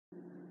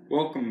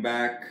Welcome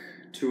back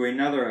to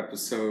another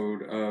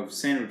episode of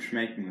Sandwich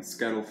Making with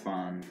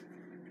Skedelfond.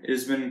 It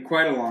has been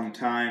quite a long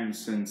time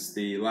since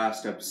the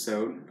last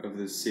episode of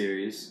this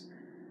series,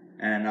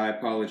 and I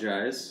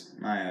apologize.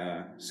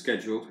 My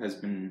schedule has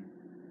been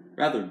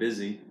rather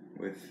busy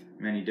with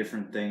many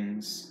different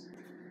things,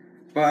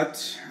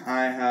 but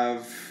I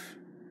have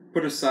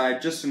put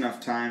aside just enough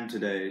time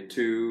today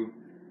to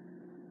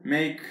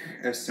make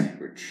a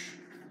sandwich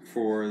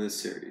for this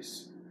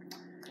series.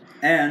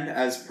 And,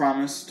 as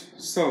promised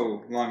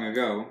so long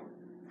ago,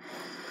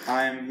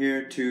 I am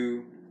here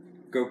to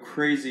go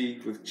crazy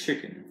with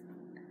chicken.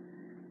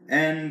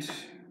 And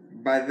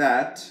by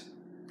that,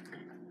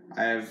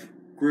 I have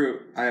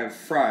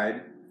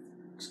fried,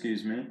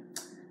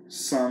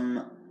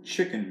 some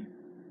chicken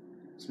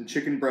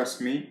breast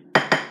meat,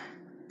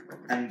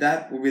 and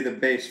that will be the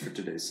base for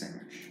today's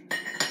sandwich.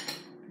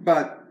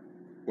 But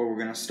what we're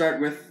going to start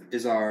with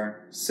is our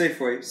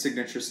Safeway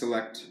Signature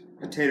Select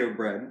potato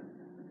bread.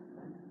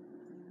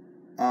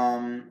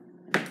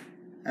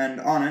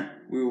 And on it,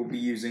 we will be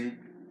using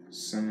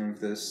some of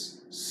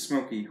this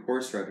smoky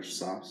horseradish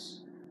sauce.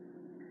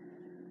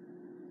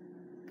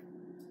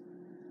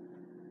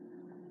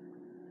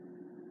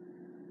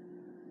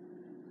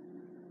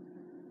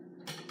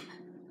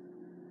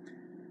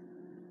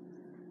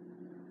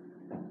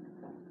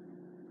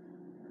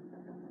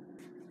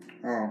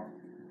 Oh,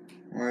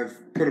 well,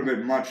 I've put a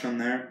bit much on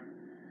there,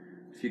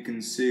 if you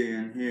can see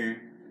in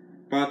here,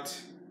 but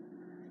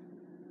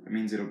that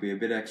means it'll be a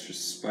bit extra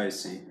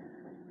spicy.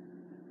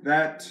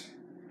 That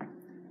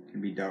can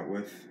be dealt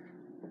with.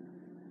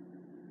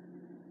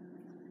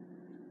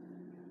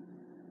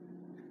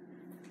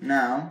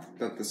 Now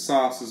that the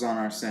sauce is on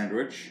our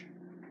sandwich,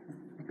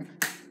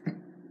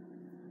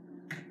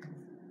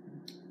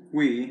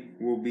 we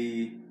will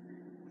be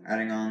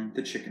adding on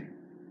the chicken.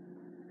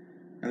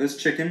 Now this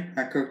chicken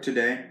I cooked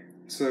today,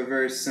 it's a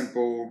very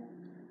simple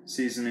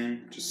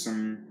seasoning, just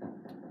some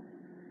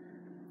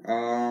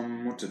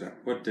what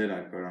did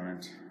I put on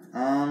it?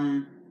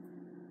 I'm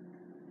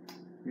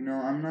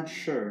not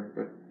sure,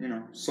 but,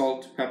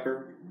 salt,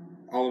 pepper,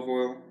 olive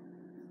oil.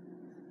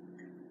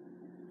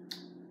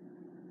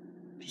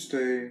 Just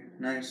a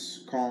nice,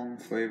 calm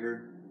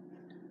flavor.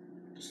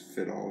 Just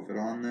fit all of it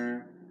on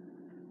there.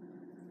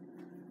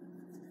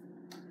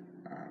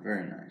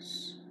 Very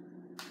nice.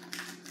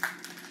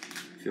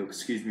 If you'll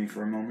excuse me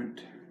for a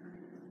moment.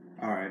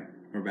 Alright,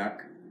 we're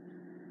back.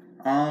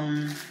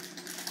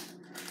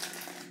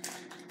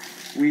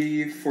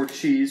 For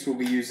cheese, we'll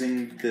be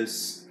using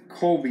this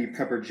Colby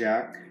pepper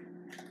jack,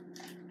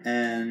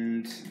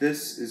 and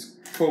this is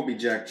Colby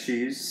jack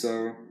cheese,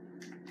 so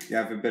you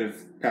have a bit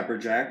of pepper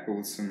jack but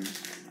with some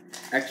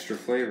extra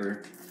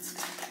flavor.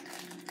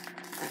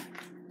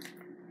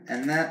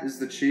 And that is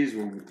the cheese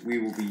we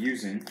will be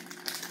using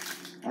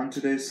on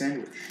today's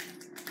sandwich.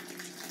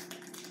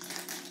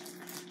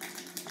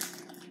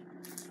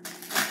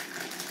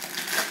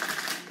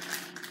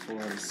 Pull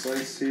out a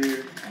slice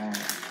here.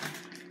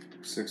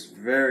 This looks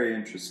very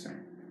interesting,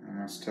 I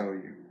must tell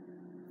you.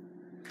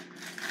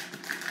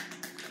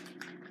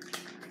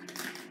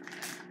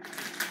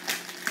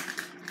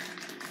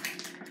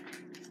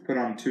 Put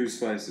on 2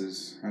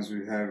 slices, as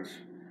we have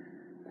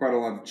quite a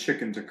lot of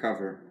chicken to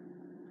cover.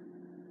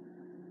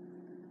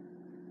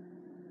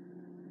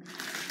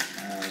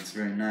 That's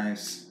very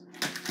nice.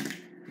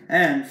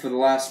 And for the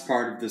last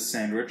part of this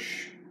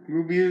sandwich,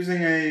 we'll be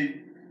using a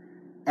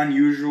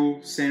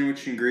unusual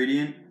sandwich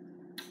ingredient.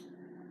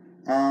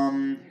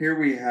 Here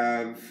we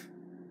have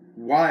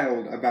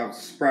Wild About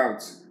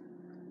Sprouts,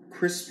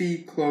 crispy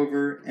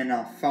clover and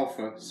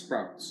alfalfa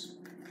sprouts.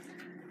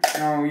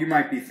 Now, you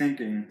might be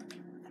thinking,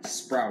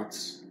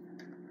 sprouts,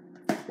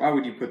 why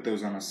would you put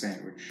those on a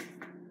sandwich?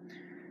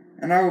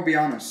 And I will be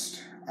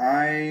honest,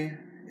 it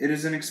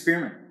is an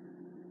experiment.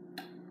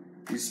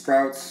 These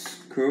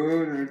sprouts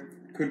could or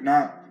could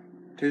not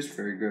taste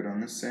very good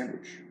on this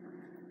sandwich.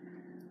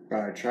 But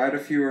I tried a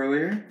few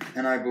earlier,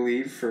 and I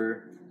believe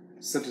for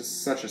such a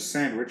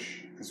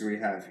sandwich as we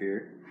have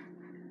here,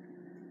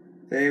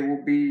 they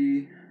will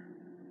be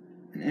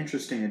an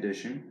interesting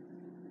addition,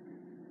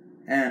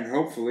 and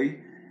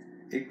hopefully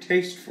a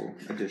tasteful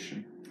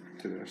addition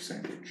to their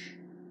sandwich.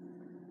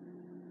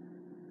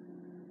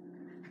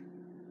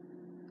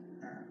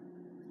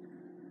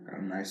 Got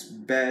a nice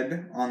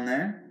bed on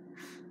there.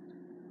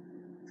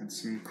 Add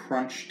some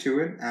crunch to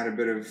it. Add a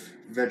bit of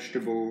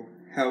vegetable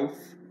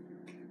health.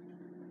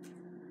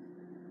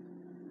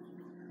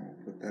 We'll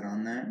put that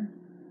on there.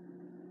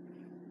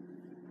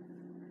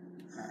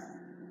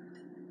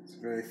 It's a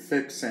very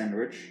thick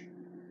sandwich.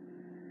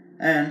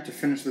 And to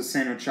finish the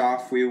sandwich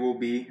off, we will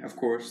be, of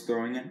course,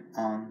 throwing it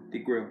on the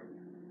grill.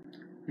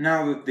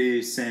 Now that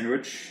the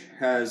sandwich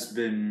has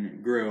been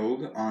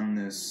grilled on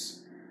this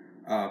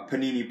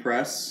panini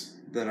press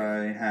that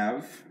I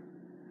have,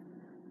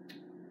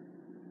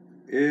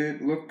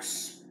 it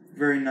looks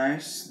very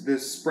nice. The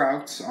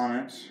sprouts on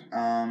it,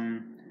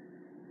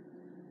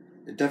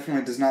 it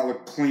definitely does not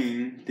look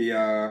clean.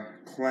 The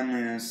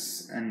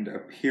cleanliness and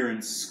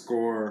appearance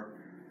score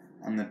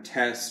on the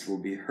test will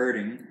be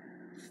hurting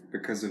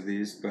because of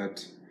these,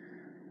 but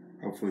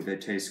hopefully they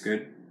taste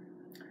good.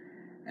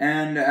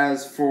 And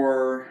as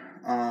for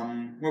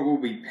what we'll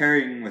be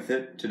pairing with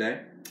it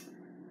today,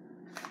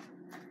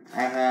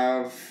 I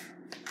have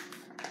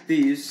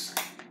these.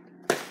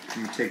 Let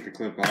me take the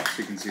clip off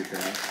so you can see what they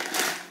are.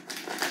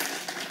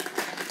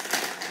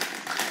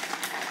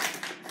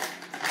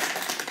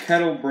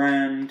 Kettle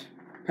brand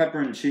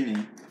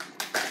pepperoncini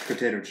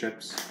potato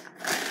chips.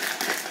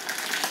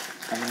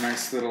 Have a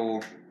nice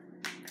little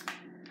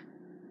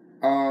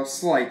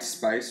slight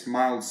spice,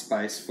 mild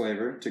spice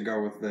flavor to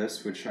go with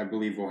this, which I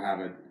believe will have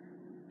a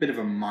bit of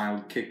a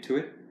mild kick to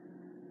it.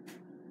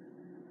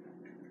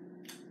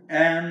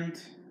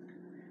 And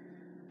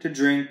to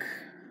drink,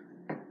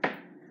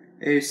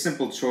 a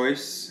simple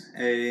choice,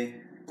 a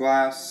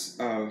glass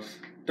of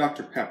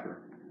Dr. Pepper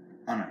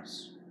on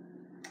ice.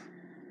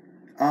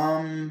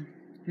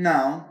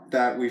 Now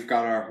that we've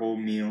got our whole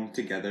meal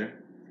together,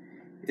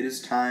 it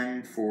is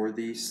time for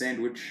the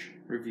sandwich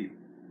review.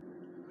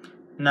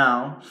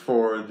 Now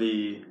for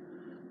the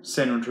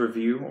sandwich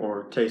review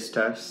or taste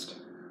test.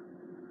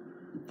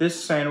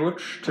 This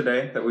sandwich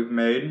today that we've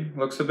made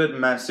looks a bit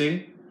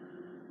messy,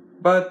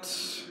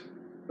 but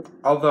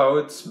although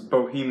it's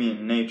bohemian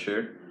in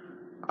nature,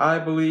 I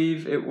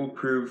believe it will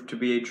prove to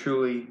be a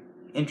truly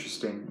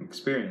interesting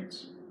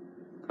experience.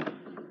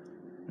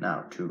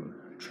 Now to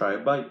try a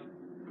bite.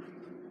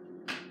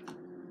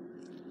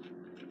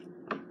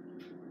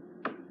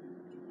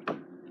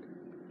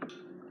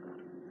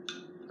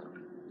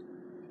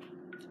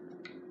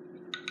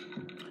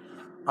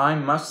 I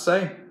must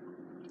say,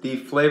 the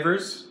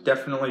flavors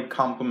definitely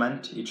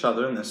complement each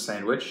other in this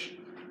sandwich.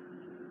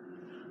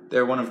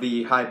 They're one of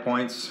the high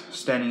points,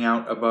 standing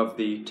out above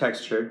the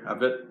texture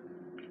of it.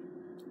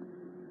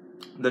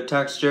 The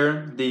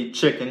texture, the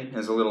chicken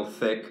is a little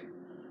thick,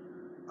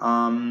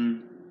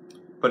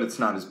 but it's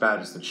not as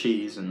bad as the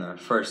cheese in the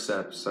first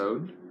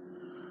episode.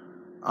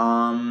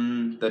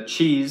 The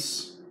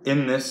cheese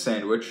in this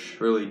sandwich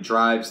really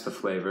drives the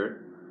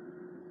flavor.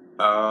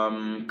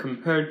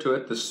 Compared to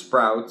it, the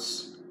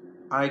sprouts,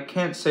 I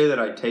can't say that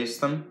I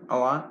taste them a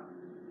lot,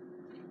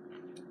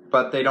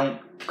 but they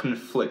don't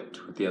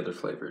conflict with the other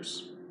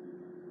flavors.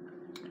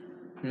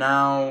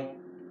 Now,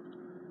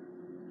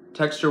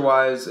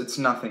 texture-wise, it's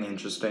nothing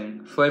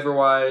interesting.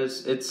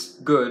 Flavor-wise, it's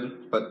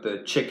good, but the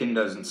chicken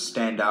doesn't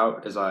stand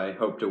out as I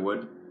hoped it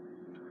would.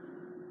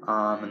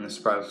 And the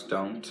sprouts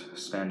don't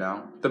stand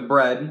out. The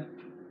bread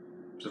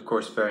is, of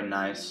course, very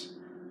nice.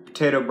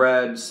 Potato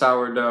bread,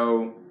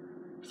 sourdough,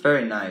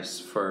 very nice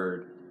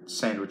for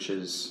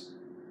sandwiches.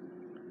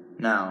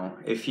 Now,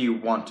 if you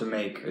want to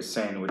make a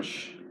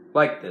sandwich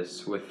like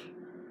this with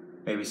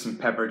maybe some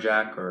pepper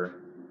jack or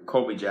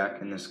Colby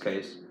jack in this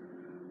case,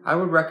 I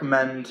would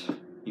recommend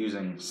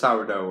using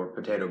sourdough or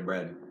potato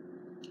bread.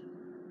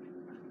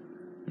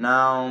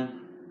 Now,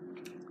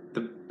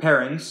 the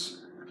pairings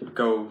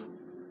go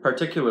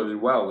particularly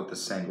well with the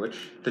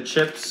sandwich. The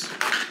chips,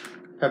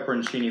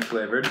 pepperoncini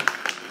flavored,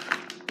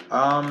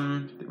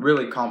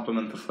 really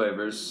complement the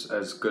flavors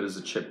as good as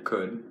a chip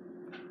could.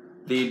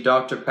 The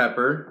Dr.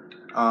 Pepper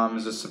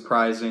is a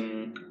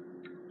surprisingly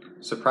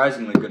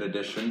good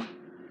addition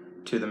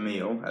to the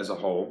meal as a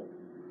whole.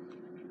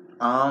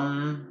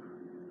 And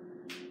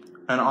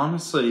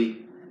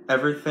honestly,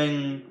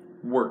 everything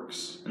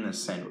works in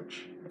this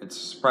sandwich. It's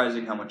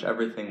surprising how much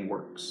everything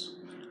works.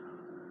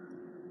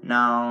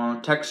 Now,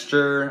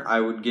 texture, I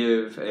would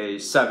give a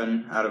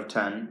 7 out of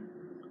 10.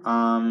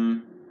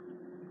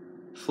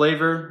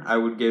 Flavor, I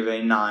would give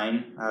a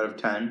 9 out of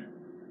 10.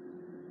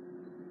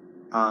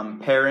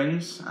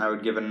 Pairings, I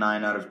would give a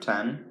 9 out of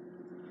 10.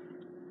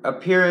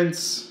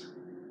 Appearance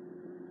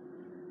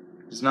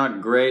is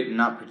not great and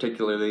not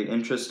particularly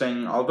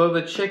interesting, although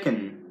the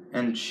chicken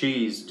and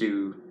cheese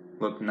do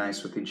look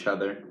nice with each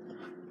other.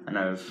 And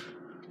of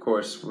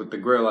course, with the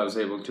grill, I was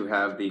able to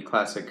have the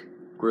classic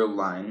grill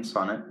lines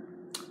on it,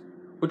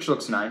 which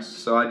looks nice,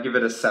 so I'd give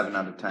it a 7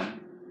 out of 10.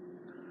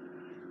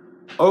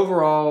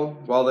 Overall,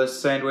 while this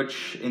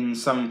sandwich in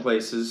some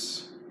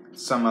places,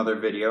 some other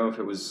video, if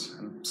it was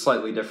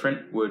slightly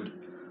different, would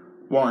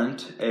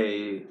warrant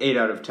a 8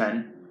 out of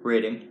 10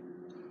 rating,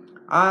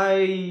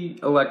 I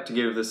elect to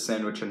give this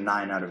sandwich a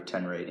 9 out of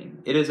 10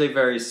 rating. It is a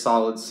very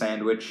solid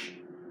sandwich,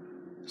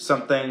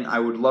 something I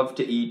would love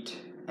to eat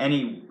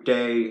any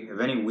day of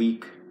any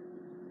week.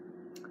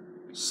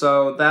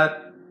 So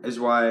that is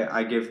why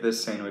I give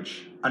this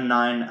sandwich a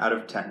 9 out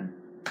of 10.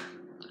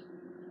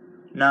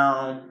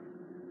 Now,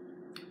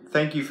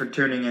 thank you for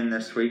tuning in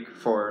this week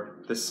for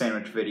this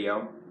sandwich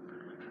video.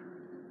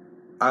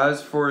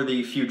 As for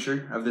the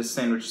future of this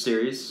sandwich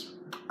series,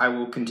 I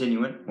will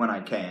continue it when I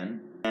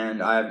can.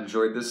 And I have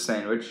enjoyed this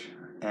sandwich,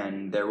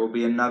 and there will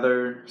be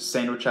another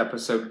sandwich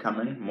episode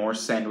coming, more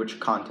sandwich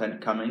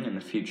content coming in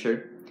the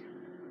future.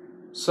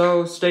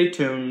 So stay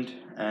tuned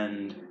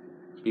and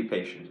be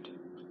patient,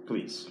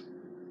 please.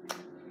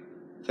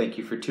 Thank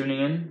you for tuning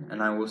in,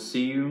 and I will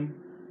see you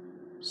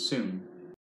soon.